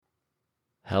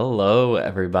Hello,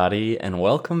 everybody, and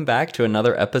welcome back to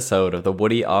another episode of the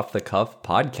Woody Off the Cuff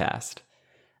podcast.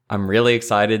 I'm really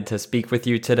excited to speak with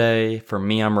you today. For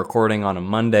me, I'm recording on a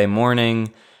Monday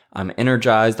morning. I'm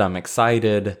energized, I'm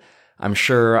excited. I'm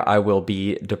sure I will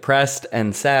be depressed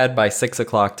and sad by 6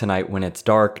 o'clock tonight when it's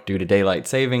dark due to daylight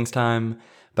savings time.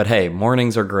 But hey,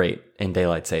 mornings are great in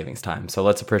daylight savings time, so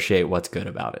let's appreciate what's good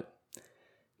about it.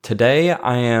 Today,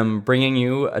 I am bringing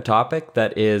you a topic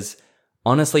that is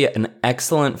honestly an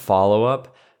excellent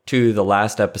follow-up to the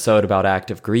last episode about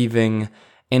active grieving,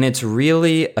 and it's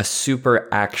really a super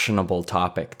actionable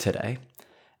topic today.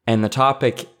 And the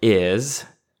topic is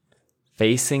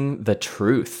facing the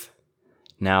truth.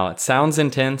 Now, it sounds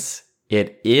intense.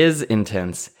 It is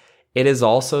intense. It is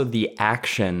also the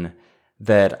action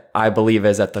that I believe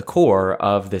is at the core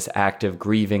of this active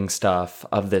grieving stuff,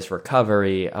 of this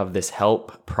recovery, of this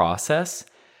help process.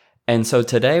 And so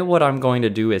today what I'm going to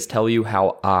do is tell you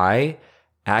how I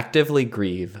actively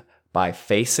grieve by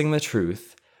facing the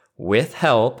truth with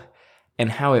help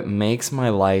and how it makes my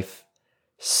life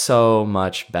so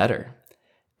much better.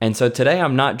 And so today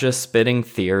I'm not just spitting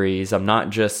theories. I'm not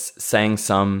just saying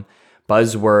some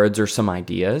buzzwords or some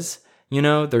ideas. You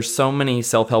know, there's so many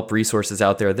self-help resources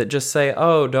out there that just say,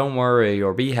 oh, don't worry,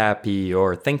 or be happy,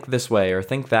 or think this way, or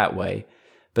think that way.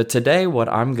 But today what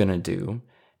I'm going to do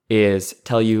is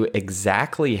tell you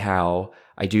exactly how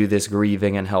I do this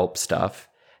grieving and help stuff,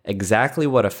 exactly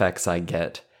what effects I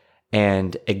get,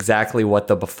 and exactly what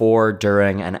the before,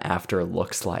 during, and after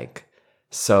looks like.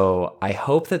 So I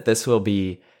hope that this will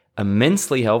be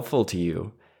immensely helpful to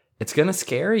you. It's going to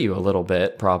scare you a little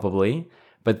bit, probably,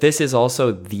 but this is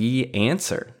also the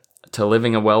answer to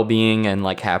living a well-being and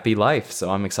happy life. So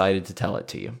I'm excited to tell it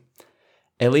to you.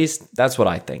 At least that's what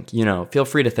I think. You know, feel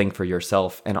free to think for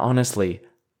yourself. And honestly,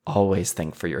 always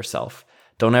think for yourself.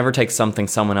 Don't ever take something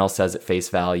someone else says at face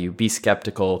value. Be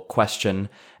skeptical, question,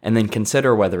 and then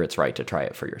consider whether it's right to try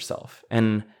it for yourself.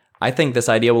 And I think this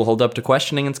idea will hold up to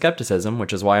questioning and skepticism,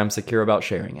 which is why I'm secure about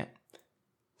sharing it.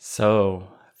 So,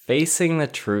 facing the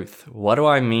truth. What do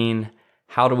I mean?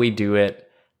 How do we do it?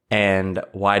 And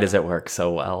why does it work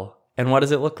so well? And what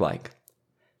does it look like?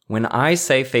 When I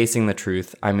say facing the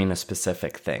truth, I mean a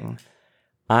specific thing.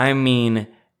 I mean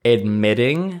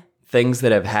admitting things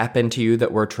that have happened to you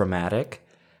that were traumatic,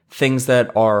 things that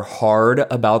are hard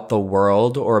about the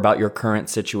world or about your current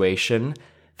situation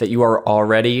that you are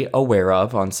already aware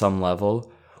of on some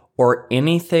level, or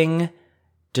anything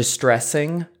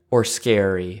distressing or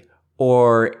scary,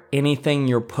 or anything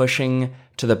you're pushing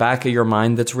to the back of your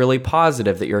mind that's really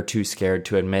positive that you're too scared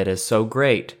to admit is so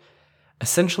great.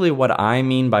 Essentially, what I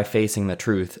mean by facing the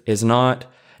truth is not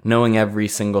knowing every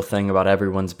single thing about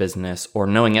everyone's business or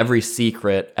knowing every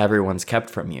secret everyone's kept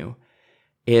from you.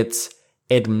 It's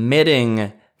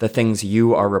admitting the things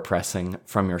you are repressing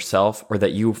from yourself or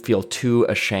that you feel too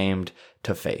ashamed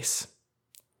to face.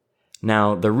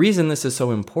 Now, the reason this is so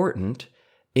important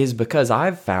is because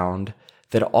I've found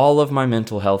that all of my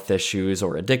mental health issues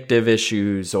or addictive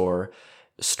issues or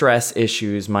stress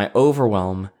issues, my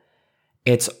overwhelm,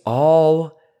 it's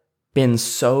all been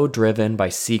so driven by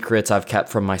secrets I've kept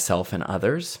from myself and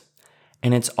others.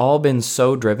 And it's all been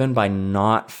so driven by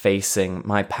not facing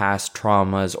my past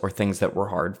traumas or things that were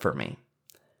hard for me.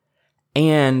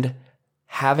 And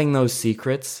having those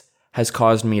secrets has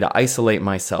caused me to isolate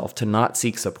myself, to not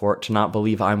seek support, to not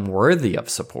believe I'm worthy of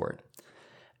support.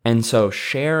 And so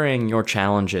sharing your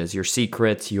challenges, your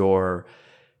secrets, your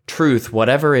truth,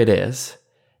 whatever it is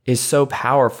so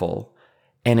powerful.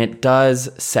 And it does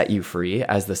set you free,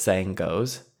 as the saying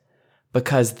goes,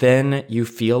 because then you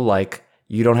feel like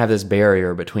you don't have this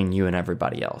barrier between you and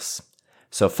everybody else.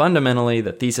 So fundamentally,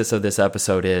 the thesis of this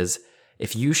episode is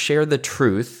if you share the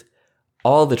truth,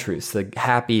 all the truths, the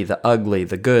happy, the ugly,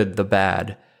 the good, the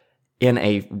bad, in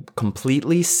a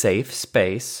completely safe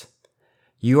space,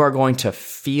 you are going to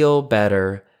feel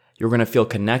better. You're going to feel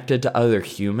connected to other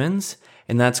humans,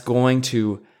 and that's going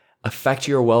to affect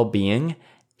your well-being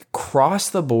across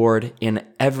the board in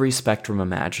every spectrum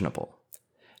imaginable.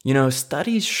 You know,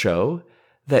 studies show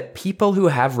that people who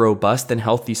have robust and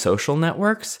healthy social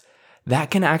networks, that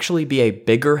can actually be a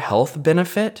bigger health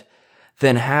benefit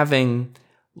than having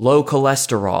low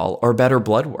cholesterol or better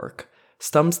blood work.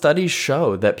 Some studies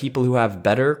show that people who have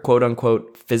better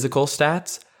quote-unquote physical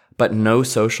stats but no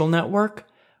social network,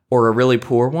 or a really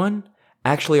poor one,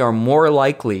 actually are more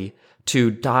likely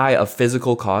to die of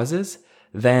physical causes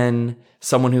than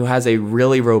someone who has a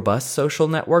really robust social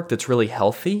network that's really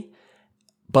healthy,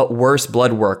 but worse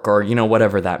blood work or,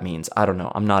 whatever that means. I don't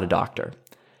know. I'm not a doctor.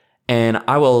 And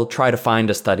I will try to find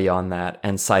a study on that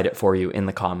and cite it for you in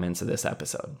the comments of this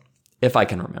episode, if I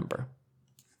can remember.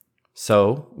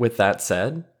 So, with that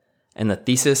said, and the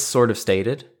thesis sort of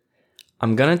stated,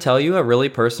 I'm going to tell you a really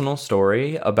personal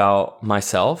story about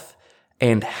myself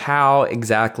and how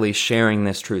exactly sharing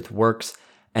this truth works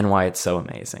and why it's so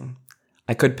amazing.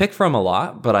 I could pick from a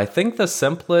lot, but I think the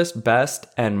simplest, best,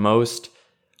 and most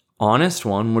honest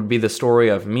one would be the story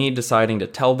of me deciding to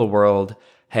tell the world,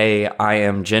 hey, I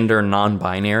am gender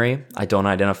non-binary. I don't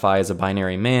identify as a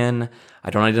binary man.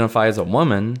 I don't identify as a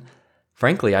woman.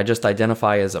 Frankly, I just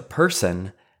identify as a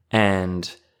person.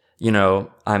 And,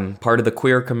 I'm part of the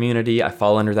queer community. I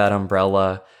fall under that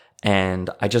umbrella and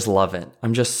I just love it.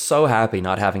 I'm just so happy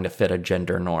not having to fit a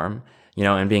gender norm,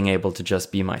 and being able to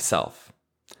just be myself.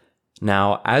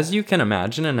 Now, as you can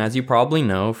imagine, and as you probably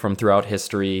know from throughout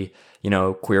history,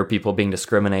 queer people being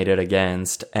discriminated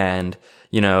against, and,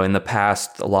 in the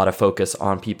past, a lot of focus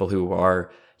on people who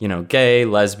are, gay,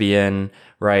 lesbian,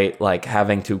 right? Like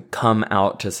having to come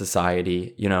out to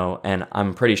society, and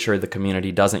I'm pretty sure the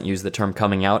community doesn't use the term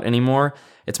coming out anymore.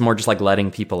 It's more just like letting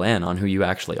people in on who you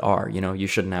actually are. You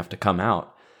shouldn't have to come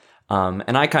out.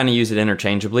 And I kind of use it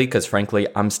interchangeably because frankly,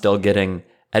 I'm still getting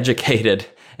educated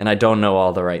and I don't know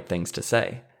all the right things to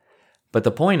say. But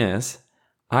the point is,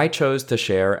 I chose to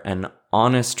share an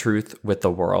honest truth with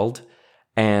the world.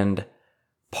 And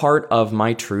part of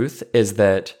my truth is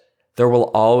that there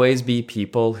will always be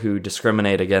people who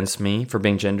discriminate against me for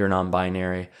being gender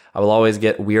non-binary. I will always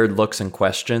get weird looks and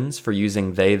questions for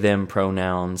using they, them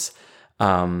pronouns.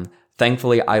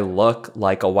 Thankfully, I look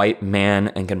like a white man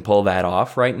and can pull that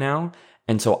off right now.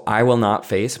 And so I will not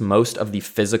face most of the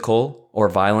physical or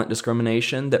violent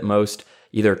discrimination that most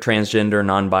either transgender,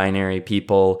 non-binary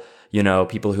people,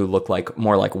 people who look like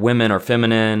more like women or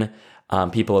feminine,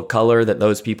 people of color, that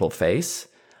those people face.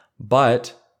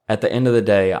 But at the end of the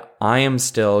day, I am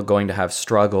still going to have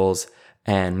struggles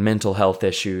and mental health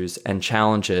issues and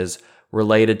challenges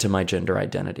related to my gender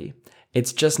identity.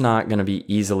 It's just not going to be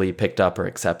easily picked up or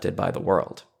accepted by the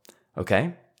world.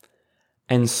 Okay?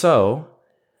 And so,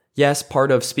 yes,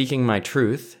 part of speaking my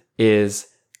truth is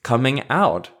coming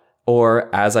out,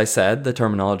 or as I said, the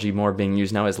terminology more being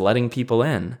used now is letting people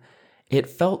in. It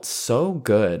felt so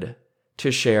good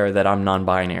to share that I'm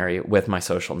non-binary with my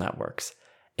social networks.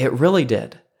 It really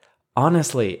did.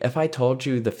 Honestly, if I told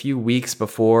you the few weeks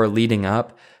before leading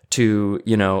up to,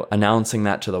 announcing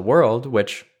that to the world,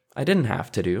 which I didn't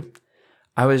have to do,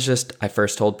 I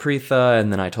first told Preetha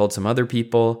and then I told some other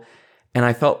people, and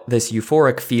I felt this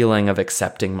euphoric feeling of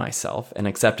accepting myself and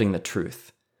accepting the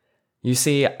truth. You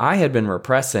see, I had been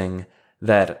repressing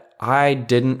that I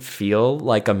didn't feel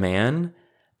like a man,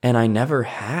 and I never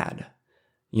had.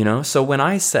 So when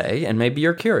I say, and maybe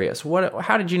you're curious,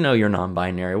 how did you know you're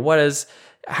non-binary?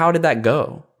 How did that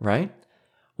go, right?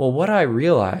 Well, what I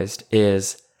realized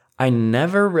is I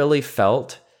never really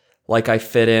felt like I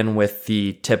fit in with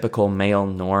the typical male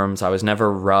norms. I was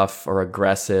never rough or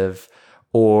aggressive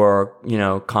or,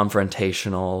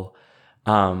 confrontational.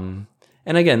 And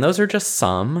again, those are just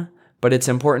some, but it's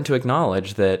important to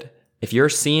acknowledge that if you're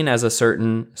seen as a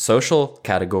certain social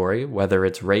category, whether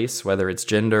it's race, whether it's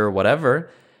gender, whatever,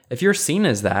 if you're seen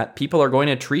as that, people are going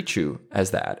to treat you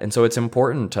as that. And so it's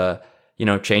important to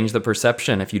change the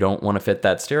perception if you don't want to fit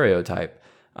that stereotype.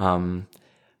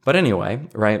 But anyway,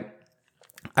 right?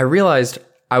 I realized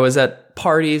I was at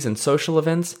parties and social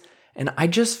events, and I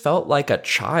just felt like a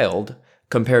child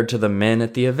compared to the men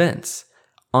at the events.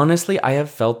 Honestly, I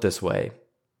have felt this way.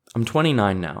 I'm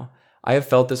 29 now. I have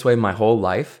felt this way my whole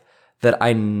life, that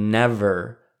I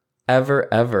never,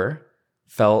 ever, ever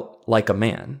felt like a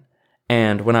man.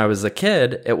 And when I was a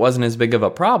kid, it wasn't as big of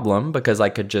a problem because I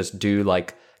could just do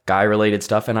like guy-related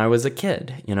stuff and I was a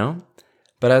kid,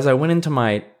 But as I went into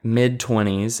my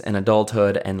mid-20s and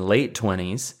adulthood and late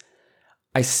 20s,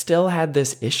 I still had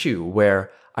this issue where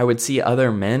I would see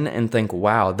other men and think,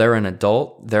 wow, they're an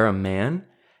adult, they're a man,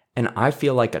 and I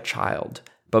feel like a child.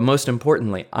 But most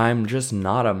importantly, I'm just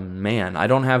not a man. I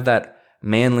don't have that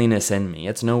manliness in me.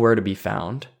 It's nowhere to be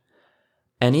found.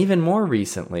 And even more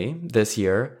recently, this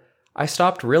year, I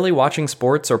stopped really watching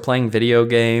sports or playing video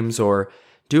games or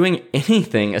doing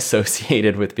anything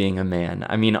associated with being a man.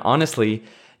 I mean, honestly,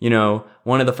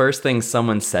 one of the first things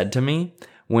someone said to me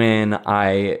when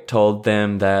I told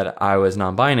them that I was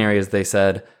non-binary is they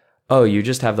said, oh, you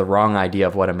just have the wrong idea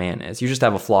of what a man is. You just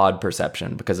have a flawed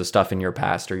perception because of stuff in your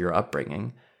past or your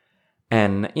upbringing.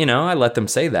 And, I let them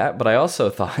say that, but I also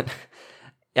thought,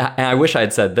 I wish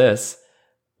I'd said this,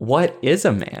 what is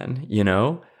a man?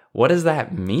 What does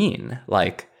that mean?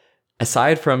 Like,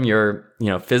 aside from your,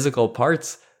 physical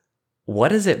parts, what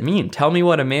does it mean? Tell me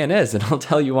what a man is, and I'll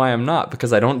tell you why I'm not,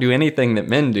 because I don't do anything that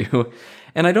men do,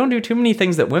 and I don't do too many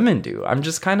things that women do. I'm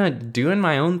just kind of doing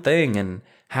my own thing and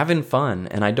having fun,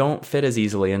 and I don't fit as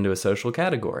easily into a social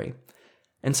category.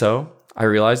 And so I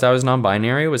realized I was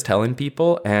non-binary, was telling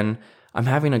people, and I'm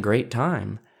having a great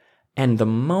time. And the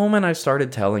moment I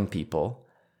started telling people,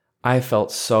 I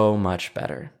felt so much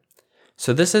better.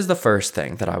 So this is the first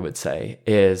thing that I would say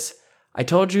is, I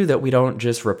told you that we don't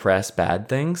just repress bad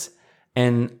things.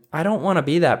 And I don't want to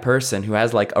be that person who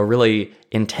has like a really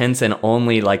intense and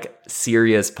only like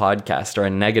serious podcast or a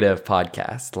negative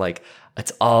podcast. Like,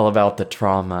 it's all about the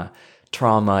trauma.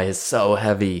 Trauma is so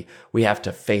heavy. We have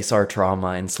to face our trauma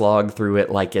and slog through it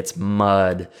like it's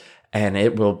mud. And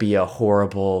it will be a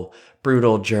horrible,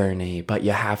 brutal journey, but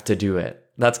you have to do it.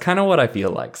 That's kind of what I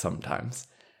feel like sometimes.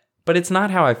 But it's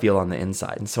not how I feel on the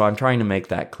inside. And so I'm trying to make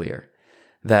that clear.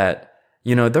 That,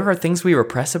 there are things we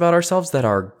repress about ourselves that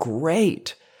are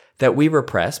great, that we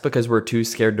repress because we're too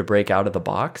scared to break out of the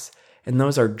box. And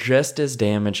those are just as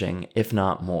damaging, if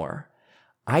not more.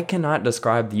 I cannot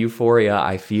describe the euphoria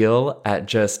I feel at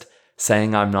just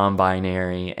saying I'm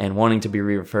non-binary and wanting to be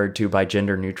referred to by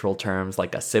gender-neutral terms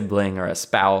like a sibling or a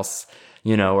spouse,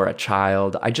 or a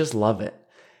child. I just love it.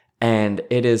 And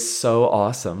it is so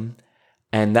awesome.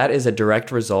 And that is a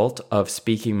direct result of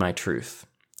speaking my truth.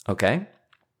 Okay?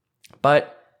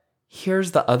 But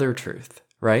here's the other truth,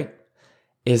 right?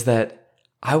 Is that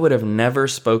I would have never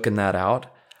spoken that out.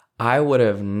 I would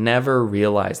have never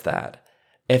realized that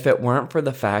if it weren't for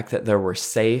the fact that there were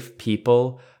safe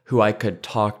people who I could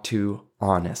talk to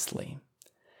honestly.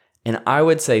 And I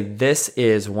would say this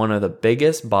is one of the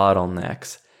biggest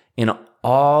bottlenecks in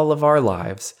all of our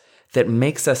lives that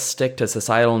makes us stick to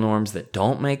societal norms that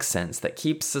don't make sense, that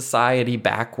keeps society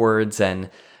backwards and,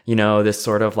 this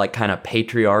sort of like kind of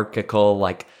patriarchal,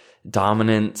 like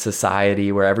dominant society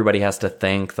where everybody has to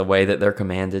think the way that they're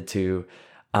commanded to.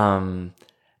 And,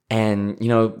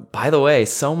 by the way,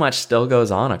 so much still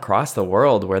goes on across the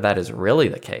world where that is really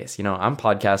the case. I'm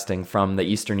podcasting from the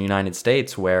Eastern United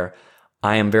States where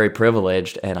I am very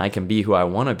privileged and I can be who I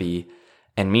want to be.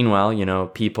 And meanwhile,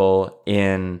 people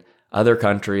in other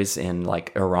countries in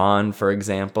like Iran, for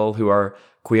example, who are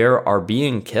queer are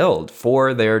being killed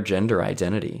for their gender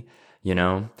identity,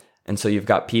 And so you've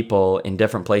got people in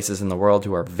different places in the world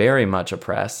who are very much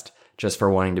oppressed just for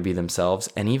wanting to be themselves.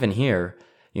 And even here,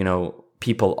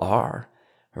 people are,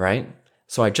 right?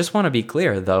 So I just want to be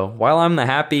clear though, while I'm the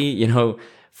happy,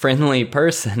 friendly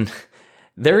person,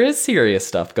 there is serious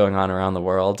stuff going on around the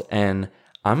world. And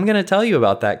I'm going to tell you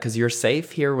about that because you're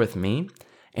safe here with me.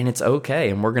 And it's okay,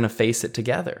 and we're going to face it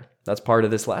together. That's part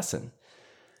of this lesson.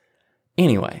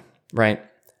 Anyway, right?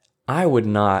 I would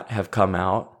not have come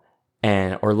out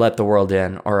or let the world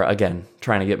in, or again,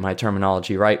 trying to get my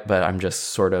terminology right, but I'm just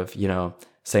sort of,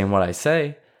 saying what I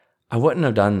say. I wouldn't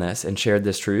have done this and shared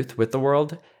this truth with the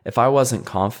world if I wasn't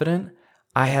confident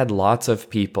I had lots of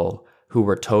people who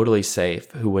were totally safe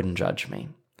who wouldn't judge me.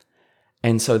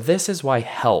 And so this is why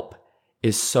help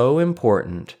is so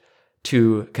important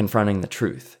to confronting the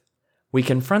truth. We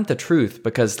confront the truth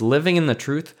because living in the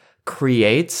truth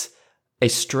creates a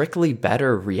strictly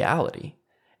better reality.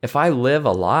 If I live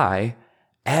a lie,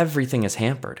 everything is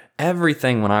hampered.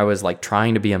 Everything when I was like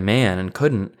trying to be a man and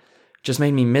couldn't just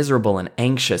made me miserable and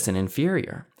anxious and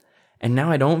inferior. And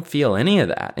now I don't feel any of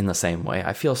that in the same way.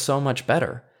 I feel so much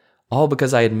better, all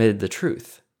because I admitted the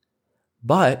truth.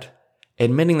 But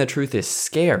admitting the truth is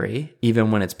scary,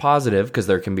 even when it's positive, because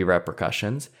there can be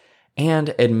repercussions.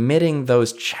 And admitting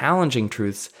those challenging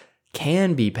truths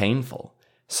can be painful.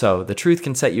 So the truth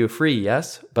can set you free,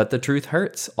 yes, but the truth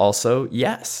hurts also,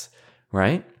 yes,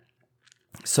 right?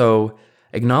 So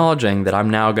acknowledging that I'm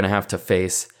now going to have to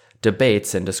face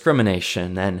debates and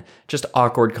discrimination and just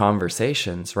awkward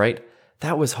conversations, right?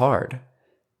 That was hard.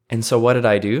 And so what did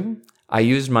I do? I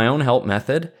used my own help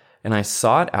method and I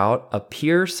sought out a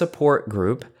peer support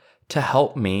group to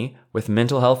help me with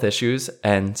mental health issues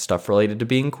and stuff related to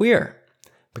being queer.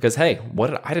 Because, hey,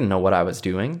 I didn't know what I was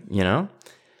doing,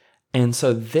 And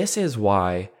so this is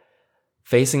why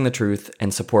facing the truth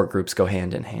and support groups go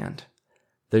hand in hand.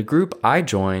 The group I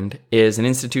joined is an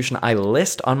institution I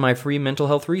list on my free mental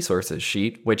health resources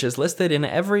sheet, which is listed in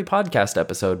every podcast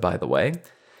episode, by the way.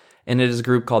 And it is a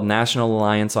group called National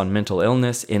Alliance on Mental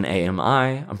Illness,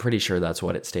 NAMI. I'm pretty sure that's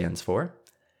what it stands for.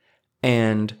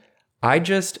 And I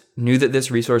just knew that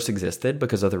this resource existed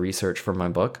because of the research for my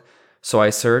book. So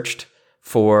I searched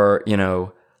for,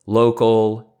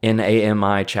 local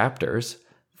NAMI chapters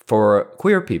for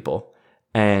queer people.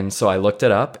 And so I looked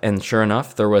it up, and sure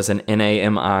enough, there was an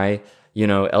NAMI,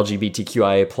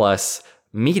 LGBTQIA plus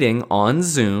meeting on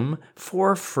Zoom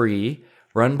for free,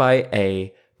 run by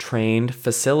a trained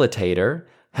facilitator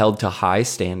held to high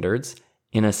standards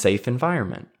in a safe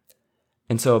environment.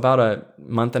 And so about a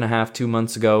month and a half, 2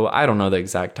 months ago, I don't know the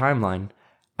exact timeline,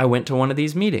 I went to one of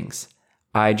these meetings.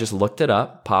 I just looked it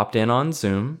up, popped in on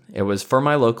Zoom. It was for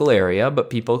my local area, but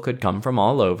people could come from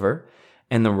all over.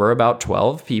 And there were about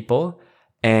 12 people.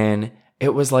 And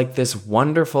it was like this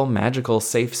wonderful, magical,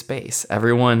 safe space.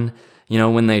 Everyone,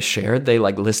 when they shared, they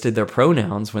listed their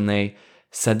pronouns when they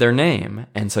said their name.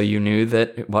 And so you knew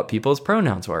what people's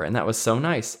pronouns were. And that was so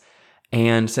nice.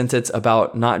 And since it's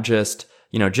about not just,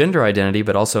 gender identity,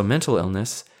 but also mental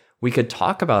illness, we could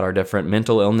talk about our different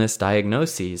mental illness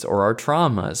diagnoses or our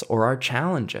traumas or our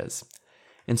challenges.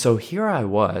 And so here I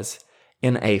was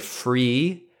in a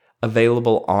free,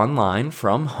 available online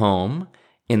from home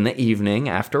in the evening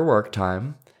after work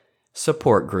time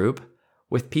support group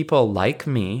with people like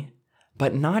me,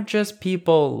 but not just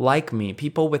people like me,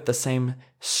 people with the same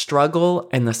struggle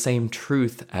and the same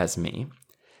truth as me,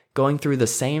 going through the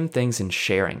same things and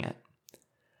sharing it.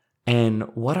 And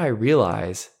what I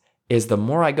realize is the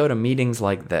more I go to meetings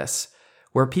like this,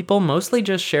 where people mostly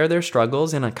just share their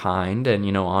struggles in a kind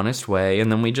and, honest way,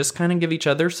 and then we just kind of give each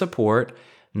other support.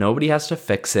 Nobody has to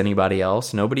fix anybody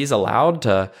else. Nobody's allowed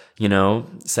to,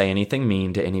 say anything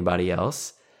mean to anybody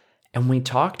else. And we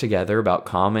talk together about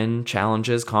common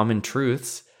challenges, common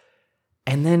truths.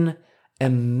 And then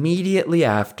immediately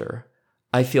after,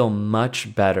 I feel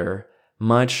much better,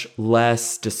 much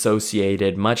less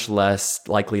dissociated, much less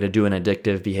likely to do an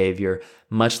addictive behavior,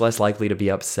 much less likely to be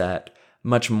upset,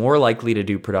 much more likely to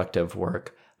do productive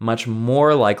work, much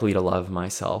more likely to love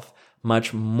myself,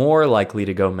 much more likely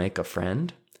to go make a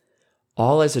friend,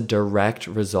 all as a direct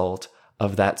result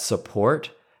of that support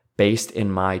based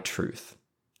in my truth.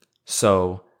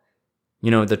 So,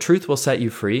 the truth will set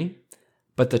you free,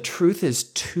 but the truth is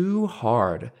too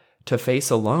hard to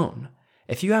face alone.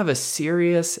 If you have a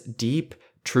serious, deep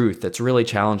truth that's really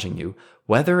challenging you,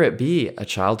 whether it be a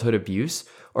childhood abuse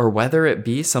or whether it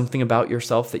be something about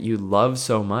yourself that you love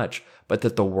so much, but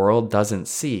that the world doesn't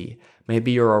see,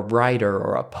 maybe you're a writer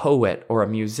or a poet or a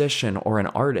musician or an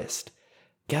artist,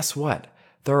 guess what?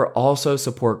 There are also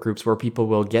support groups where people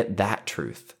will get that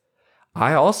truth.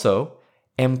 I also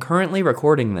am currently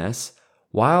recording this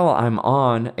while I'm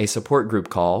on a support group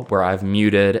call where I've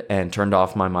muted and turned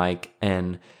off my mic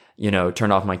and,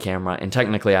 turned off my camera. And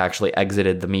technically, I actually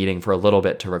exited the meeting for a little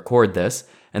bit to record this.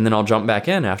 And then I'll jump back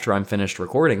in after I'm finished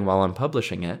recording while I'm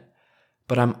publishing it.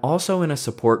 But I'm also in a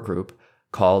support group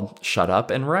called Shut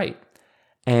Up and Write.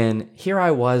 And here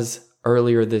I was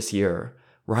earlier this year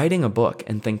writing a book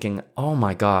and thinking, oh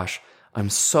my gosh, I'm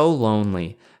so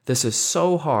lonely. This is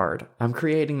so hard. I'm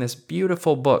creating this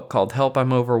beautiful book called Help,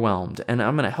 I'm Overwhelmed, and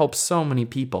I'm going to help so many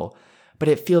people. But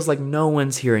it feels like no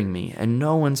one's hearing me and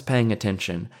no one's paying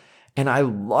attention. And I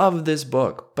love this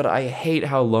book, but I hate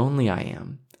how lonely I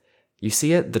am. You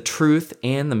see it? The truth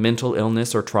and the mental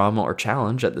illness or trauma or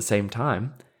challenge at the same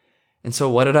time. And so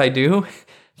what did I do?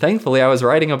 Thankfully, I was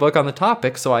writing a book on the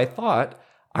topic, so I thought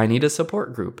I need a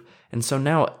support group. And so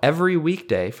now every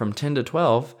weekday from 10 to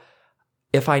 12,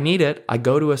 if I need it, I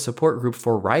go to a support group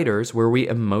for writers where we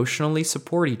emotionally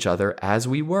support each other as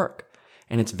we work.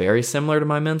 And it's very similar to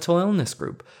my mental illness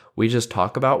group. We just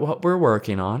talk about what we're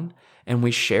working on and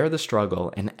we share the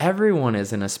struggle, and everyone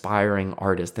is an aspiring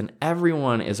artist and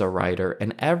everyone is a writer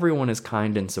and everyone is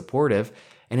kind and supportive.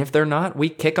 And if they're not, we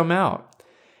kick them out.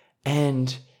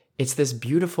 And it's this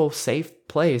beautiful, safe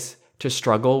place to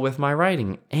struggle with my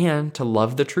writing and to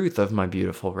love the truth of my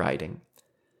beautiful writing.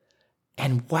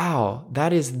 And wow,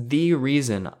 that is the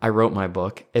reason I wrote my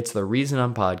book. It's the reason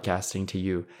I'm podcasting to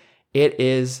you. It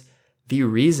is the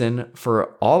reason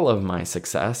for all of my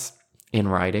success in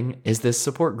writing is this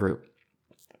support group.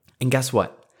 And guess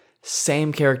what?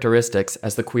 Same characteristics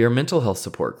as the queer mental health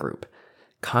support group.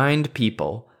 Kind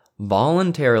people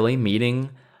voluntarily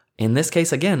meeting, in this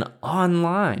case, again,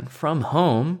 online from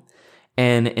home.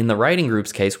 And in the writing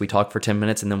group's case, we talk for 10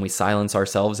 minutes and then we silence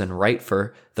ourselves and write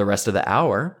for the rest of the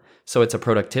hour. So it's a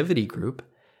productivity group,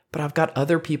 but I've got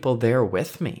other people there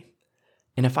with me.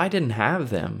 And if I didn't have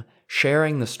them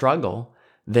sharing the struggle,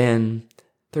 then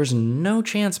there's no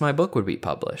chance my book would be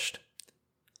published.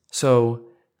 So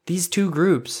these two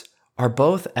groups are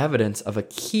both evidence of a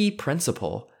key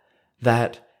principle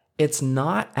that it's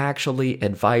not actually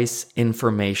advice,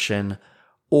 information,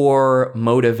 or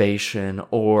motivation,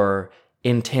 or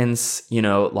intense,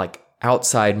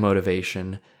 outside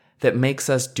motivation that makes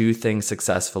us do things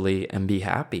successfully and be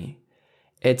happy.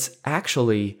 It's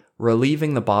actually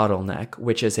relieving the bottleneck,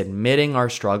 which is admitting our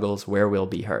struggles where we'll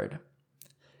be heard.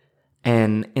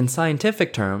 And in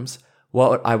scientific terms,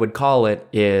 what I would call it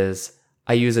is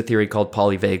I use a theory called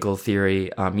polyvagal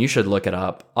theory. You should look it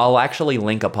up. I'll actually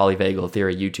link a polyvagal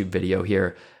theory YouTube video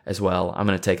here as well. I'm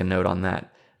going to take a note on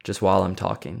that just while I'm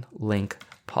talking. Link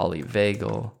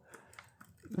polyvagal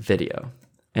video.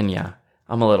 And yeah,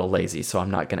 I'm a little lazy, so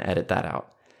I'm not going to edit that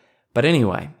out. But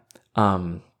anyway,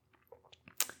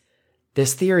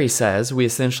 this theory says we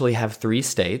essentially have three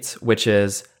states, which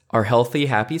is our healthy,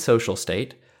 happy social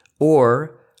state,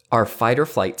 or our fight or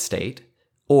flight state,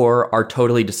 or our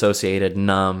totally dissociated,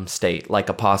 numb state, like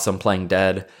a possum playing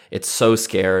dead. It's so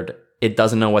scared, it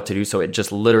doesn't know what to do, so it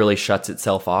just literally shuts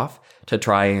itself off to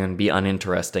try and be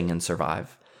uninteresting and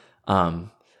survive. And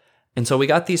so we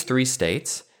got these three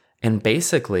states, and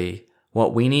basically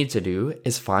what we need to do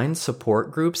is find support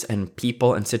groups and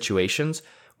people and situations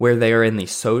where they are in the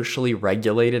socially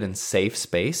regulated and safe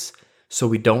space, so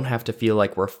we don't have to feel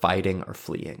like we're fighting or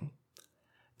fleeing.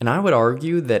 And I would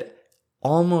argue that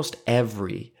almost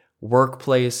every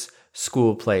workplace,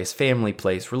 school place, family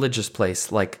place, religious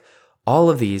place, like all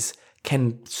of these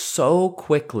can so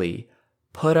quickly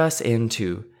put us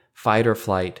into fight or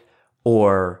flight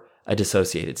or a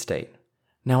dissociated state.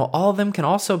 Now, all of them can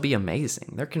also be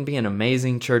amazing. There can be an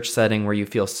amazing church setting where you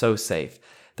feel so safe.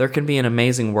 There can be an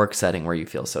amazing work setting where you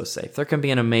feel so safe. There can be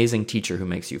an amazing teacher who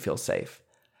makes you feel safe.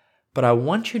 But I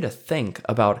want you to think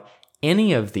about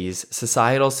any of these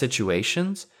societal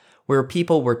situations where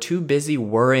people were too busy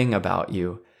worrying about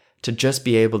you to just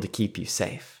be able to keep you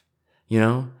safe. You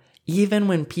know, even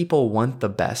when people want the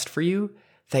best for you,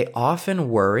 they often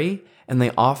worry and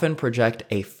they often project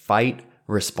a fight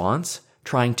response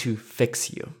trying to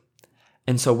fix you.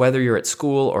 And so whether you're at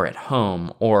school or at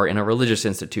home or in a religious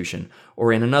institution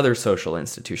or in another social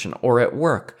institution or at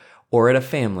work or at a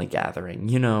family gathering,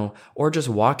 you know, or just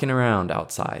walking around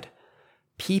outside,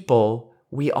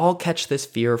 we all catch this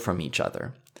fear from each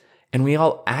other. And we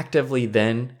all actively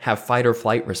then have fight or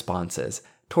flight responses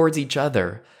towards each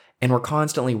other. And we're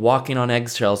constantly walking on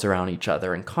eggshells around each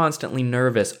other and constantly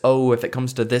nervous. Oh, if it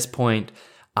comes to this point,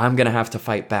 I'm going to have to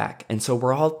fight back. And so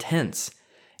we're all tense.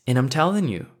 And I'm telling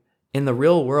you, in the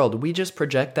real world, we just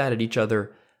project that at each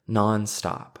other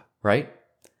nonstop, right?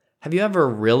 Have you ever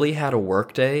really had a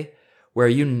work day where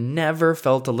you never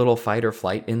felt a little fight or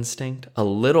flight instinct, a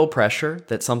little pressure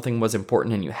that something was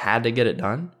important and you had to get it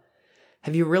done?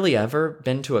 Have you really ever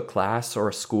been to a class or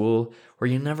a school where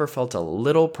you never felt a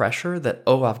little pressure that,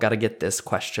 oh, I've got to get this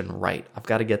question right. I've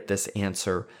got to get this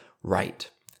answer right.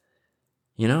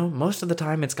 You know, most of the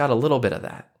time it's got a little bit of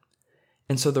that.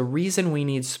 And so the reason we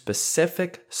need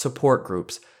specific support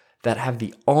groups that have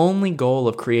the only goal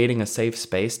of creating a safe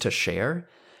space to share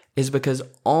is because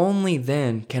only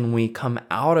then can we come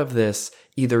out of this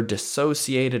either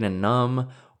dissociated and numb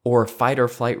or fight or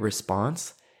flight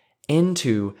response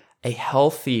into a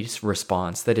healthy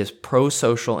response that is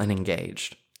pro-social and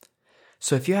engaged.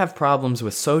 So if you have problems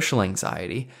with social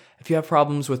anxiety, if you have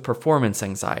problems with performance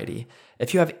anxiety,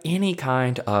 if you have any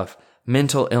kind of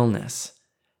mental illness,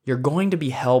 you're going to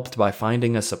be helped by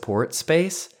finding a support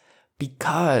space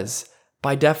because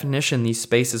by definition, these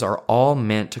spaces are all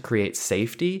meant to create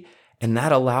safety, and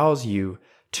that allows you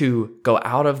to go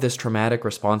out of this traumatic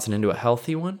response and into a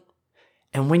healthy one.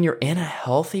 And when you're in a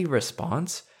healthy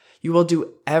response, you will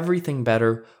do everything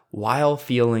better while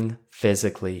feeling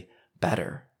physically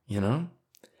better, you know?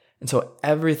 And so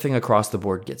everything across the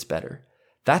board gets better.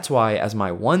 That's why as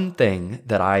my one thing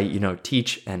that I,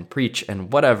 teach and preach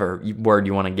and whatever word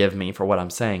you want to give me for what I'm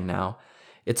saying now,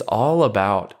 it's all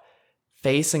about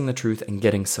facing the truth and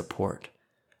getting support.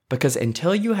 Because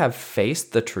until you have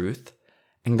faced the truth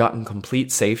and gotten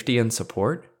complete safety and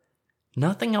support,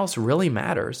 nothing else really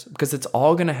matters because it's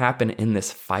all going to happen in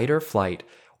this fight or flight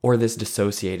or this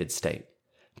dissociated state.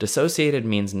 Dissociated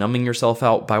means numbing yourself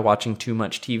out by watching too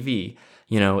much TV.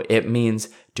 It means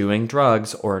doing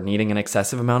drugs or needing an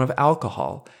excessive amount of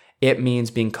alcohol. It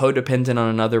means being codependent on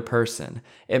another person.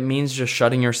 It means just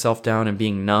shutting yourself down and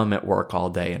being numb at work all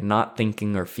day and not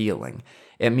thinking or feeling.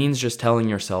 It means just telling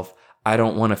yourself, I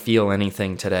don't want to feel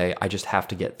anything today. I just have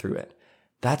to get through it.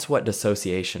 That's what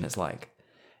dissociation is like.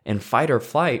 And fight or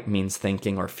flight means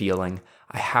thinking or feeling,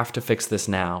 I have to fix this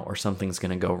now or something's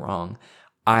going to go wrong.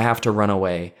 I have to run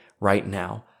away right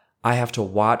now. I have to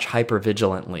watch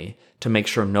hypervigilantly to make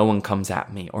sure no one comes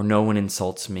at me or no one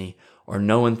insults me or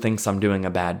no one thinks I'm doing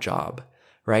a bad job,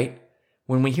 right?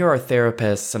 When we hear our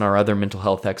therapists and our other mental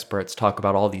health experts talk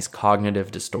about all these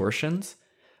cognitive distortions,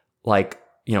 like,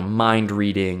 mind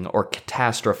reading or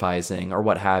catastrophizing or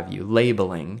what have you,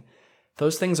 labeling,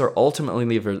 those things are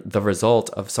ultimately the result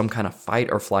of some kind of fight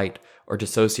or flight or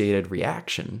dissociated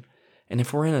reaction. And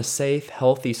if we're in a safe,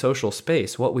 healthy social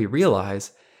space, what we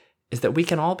realize is that we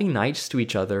can all be nice to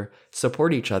each other,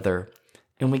 support each other,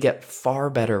 and we get far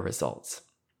better results.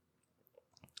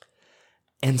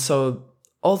 And so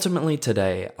ultimately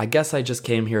today, I guess I just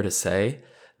came here to say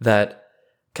that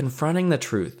confronting the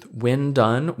truth, when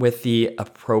done with the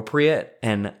appropriate,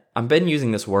 and I've been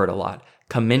using this word a lot,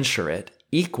 commensurate,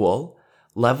 equal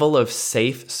level of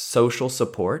safe social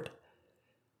support,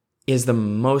 is the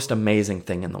most amazing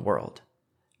thing in the world.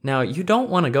 Now, you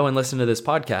don't want to go and listen to this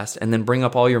podcast and then bring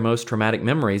up all your most traumatic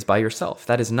memories by yourself.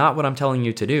 That is not what I'm telling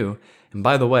you to do. And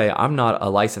by the way, I'm not a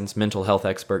licensed mental health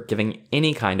expert giving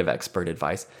any kind of expert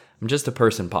advice. I'm just a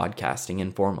person podcasting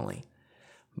informally.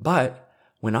 But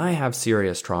when I have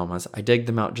serious traumas, I dig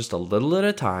them out just a little at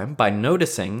a time by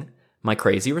noticing my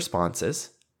crazy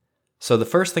responses. So the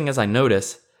first thing is I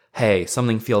notice, hey,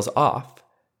 something feels off.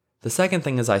 The second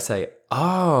thing is I say,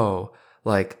 oh,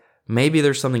 maybe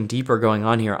there's something deeper going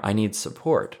on here. I need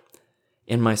support.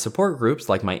 In my support groups,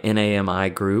 like my NAMI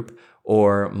group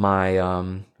or my,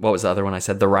 what was the other one I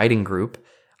said? The writing group,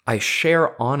 I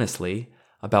share honestly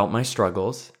about my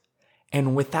struggles,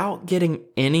 and without getting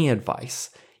any advice,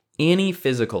 any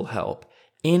physical help,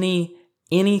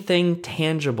 anything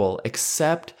tangible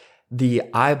except the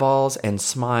eyeballs and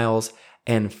smiles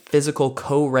and physical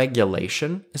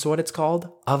co-regulation is what it's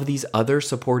called, of these other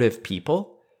supportive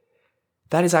people.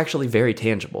 That is actually very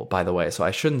tangible, by the way, so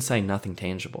I shouldn't say nothing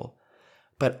tangible.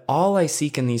 But all I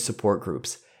seek in these support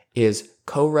groups is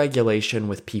co-regulation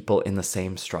with people in the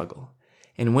same struggle.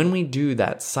 And when we do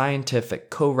that scientific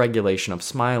co-regulation of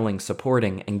smiling,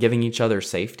 supporting, and giving each other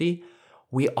safety,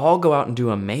 we all go out and do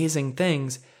amazing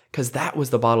things because that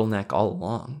was the bottleneck all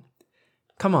along.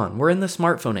 Come on, we're in the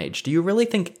smartphone age. Do you really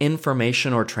think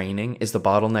information or training is the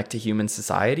bottleneck to human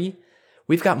society?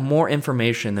 We've got more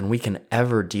information than we can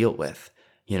ever deal with.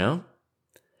 You know?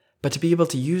 But to be able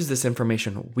to use this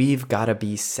information, we've got to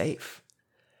be safe.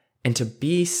 And to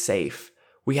be safe,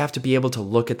 we have to be able to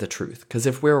look at the truth. Because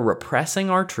if we're repressing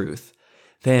our truth,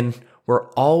 then we're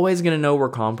always going to know we're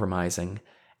compromising.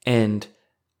 And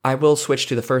I will switch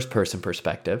to the first person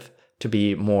perspective to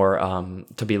be more,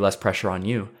 to be less pressure on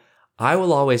you. I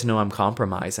will always know I'm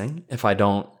compromising if I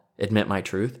don't admit my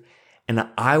truth. And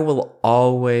I will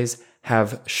always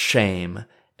have shame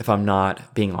if I'm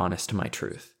not being honest to my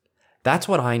truth. That's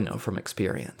what I know from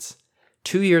experience.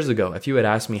 2 years ago, if you had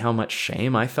asked me how much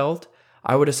shame I felt,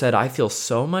 I would have said, I feel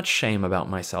so much shame about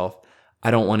myself.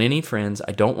 I don't want any friends.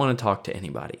 I don't want to talk to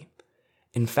anybody.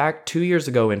 In fact, 2 years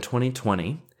ago in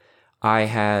 2020, I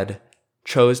had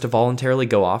chose to voluntarily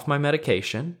go off my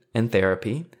medication and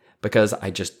therapy because I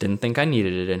just didn't think I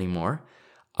needed it anymore.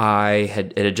 It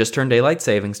had just turned daylight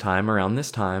savings time around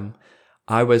this time.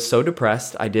 I was so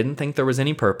depressed, I didn't think there was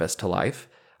any purpose to life.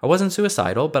 I wasn't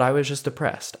suicidal, but I was just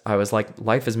depressed. I was like,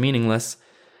 life is meaningless.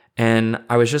 And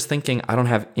I was just thinking, I don't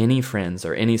have any friends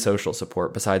or any social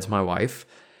support besides my wife.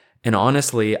 And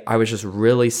honestly, I was just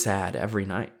really sad every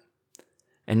night.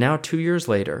 And now 2 years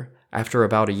later, after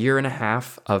about 1.5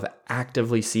 years of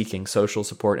actively seeking social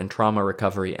support and trauma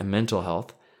recovery and mental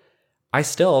health, I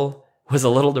still was a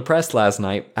little depressed last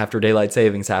night after daylight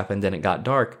savings happened and it got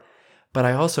dark. But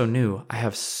I also knew I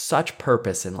have such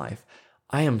purpose in life.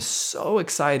 I am so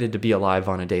excited to be alive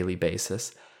on a daily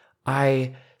basis.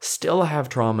 I still have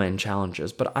trauma and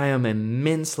challenges, but I am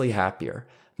immensely happier.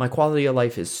 My quality of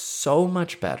life is so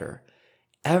much better.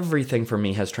 Everything for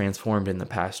me has transformed in the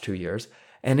past 2 years,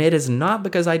 and it is not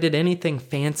because I did anything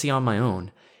fancy on my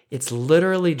own. It's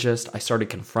literally just I started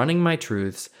confronting my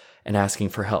truths and asking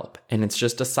for help. And it's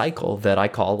just a cycle that I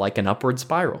call like an upward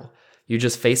spiral. You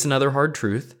just face another hard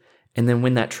truth, and then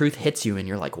when that truth hits you and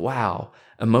you're like, wow,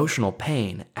 emotional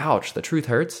pain, ouch, the truth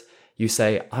hurts, you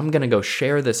say, I'm going to go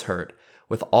share this hurt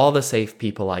with all the safe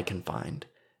people I can find.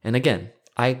 And again,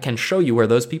 I can show you where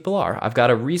those people are. I've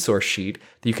got a resource sheet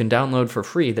that you can download for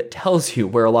free that tells you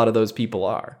where a lot of those people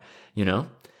are, you know?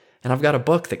 And I've got a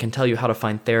book that can tell you how to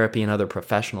find therapy and other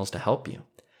professionals to help you.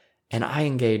 And I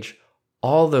engage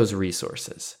all those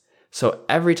resources. So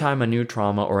every time a new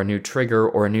trauma or a new trigger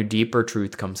or a new deeper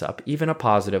truth comes up, even a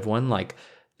positive one like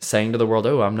saying to the world,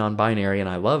 oh, I'm non-binary and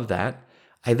I love that,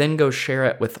 I then go share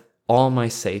it with all my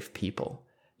safe people,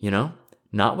 you know?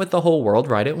 Not with the whole world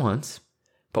right at once,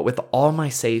 but with all my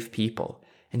safe people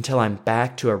until I'm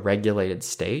back to a regulated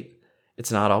state.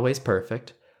 It's not always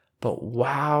perfect, but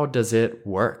wow, does it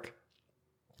work.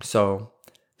 So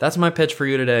that's my pitch for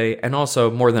you today. And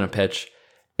also, more than a pitch,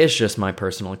 it's just my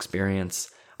personal experience.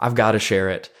 I've got to share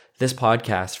it. This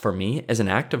podcast for me is an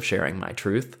act of sharing my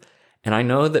truth. And I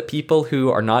know that people who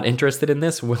are not interested in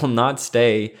this will not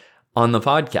stay on the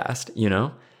podcast, you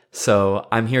know? So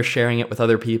I'm here sharing it with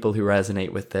other people who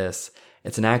resonate with this.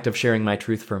 It's an act of sharing my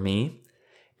truth for me.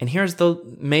 And here's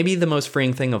maybe the most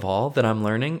freeing thing of all that I'm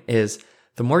learning is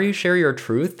the more you share your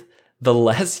truth, the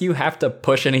less you have to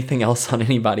push anything else on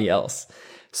anybody else.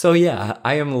 So yeah,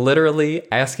 I am literally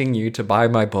asking you to buy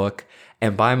my book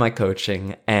and buy my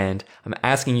coaching, and I'm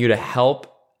asking you to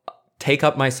help take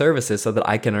up my services so that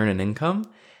I can earn an income.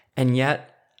 And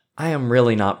yet, I am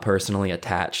really not personally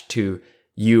attached to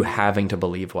you having to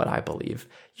believe what I believe.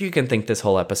 You can think this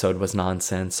whole episode was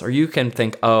nonsense, or you can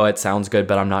think, oh, it sounds good,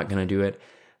 but I'm not going to do it.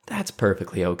 That's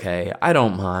perfectly okay. I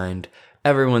don't mind.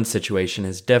 Everyone's situation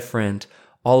is different.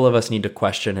 All of us need to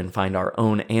question and find our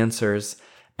own answers.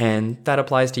 And that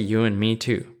applies to you and me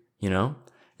too, you know?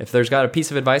 If there's got a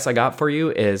piece of advice I got for you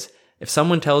is, if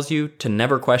someone tells you to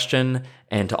never question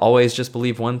and to always just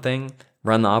believe one thing,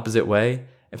 run the opposite way.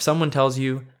 If someone tells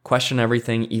you question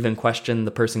everything, even question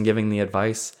the person giving the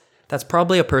advice, that's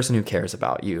probably a person who cares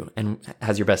about you and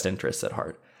has your best interests at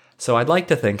heart. So I'd like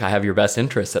to think I have your best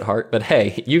interests at heart, but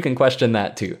hey, you can question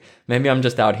that too. Maybe I'm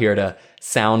just out here to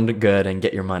sound good and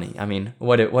get your money. I mean,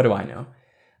 what do I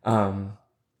know?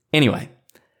 Anyway,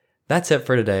 that's it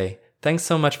for today. Thanks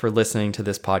so much for listening to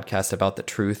this podcast about the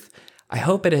truth. I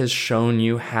hope it has shown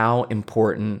you how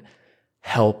important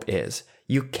help is.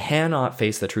 You cannot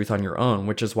face the truth on your own,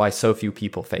 which is why so few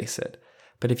people face it.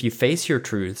 But if you face your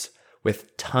truths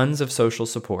with tons of social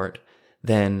support,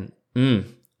 then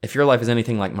if your life is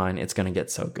anything like mine, it's going to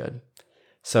get so good.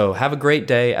 So have a great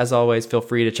day. As always, feel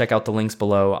free to check out the links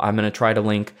below. I'm going to try to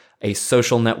link a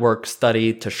social network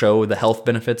study to show the health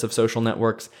benefits of social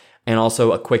networks, and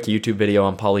also a quick YouTube video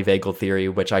on polyvagal theory,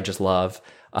 which I just love,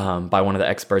 by one of the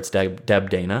experts, Deb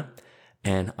Dana.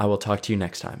 And I will talk to you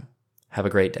next time. Have a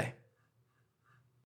great day.